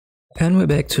And we're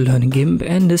back to learning Gimp,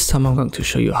 and this time I'm going to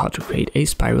show you how to create a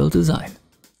spiral design.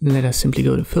 Let us simply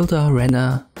go to Filter,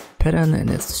 Render, Pattern, and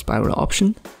that's the spiral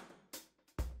option.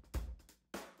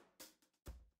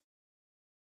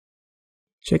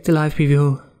 Check the live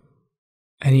preview,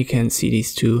 and you can see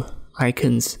these two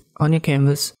icons on your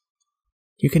canvas.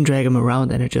 You can drag them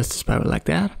around and adjust the spiral like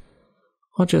that,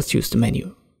 or just use the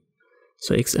menu.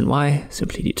 So X and Y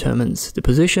simply determines the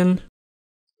position.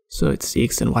 So it's the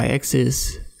X and Y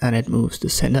axis, and it moves the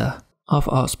center of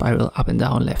our spiral up and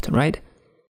down, left and right.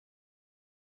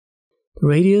 The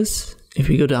radius, if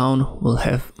we go down, we'll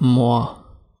have more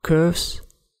curves.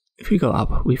 If we go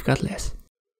up, we've got less.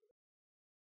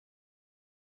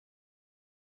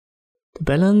 The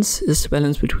balance is the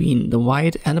balance between the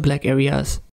white and the black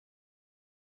areas.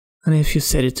 And if you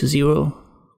set it to 0,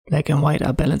 black and white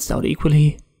are balanced out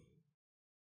equally.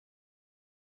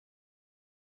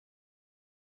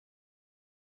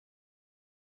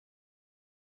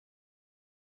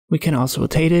 We can also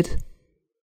rotate it.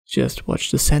 Just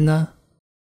watch the center.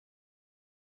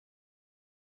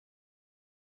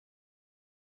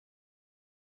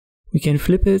 We can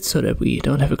flip it so that we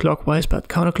don't have it clockwise but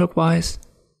counterclockwise.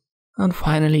 And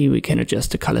finally we can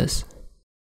adjust the colors.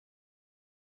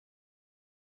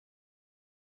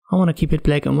 I want to keep it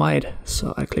black and white,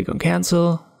 so I click on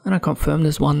cancel and I confirm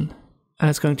this one, and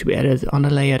it's going to be added on the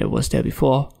layer that was there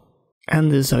before. And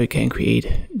this is how you can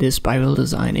create this spiral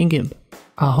design in Gimp.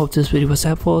 I hope this video was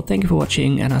helpful, thank you for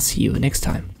watching, and I'll see you next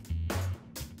time.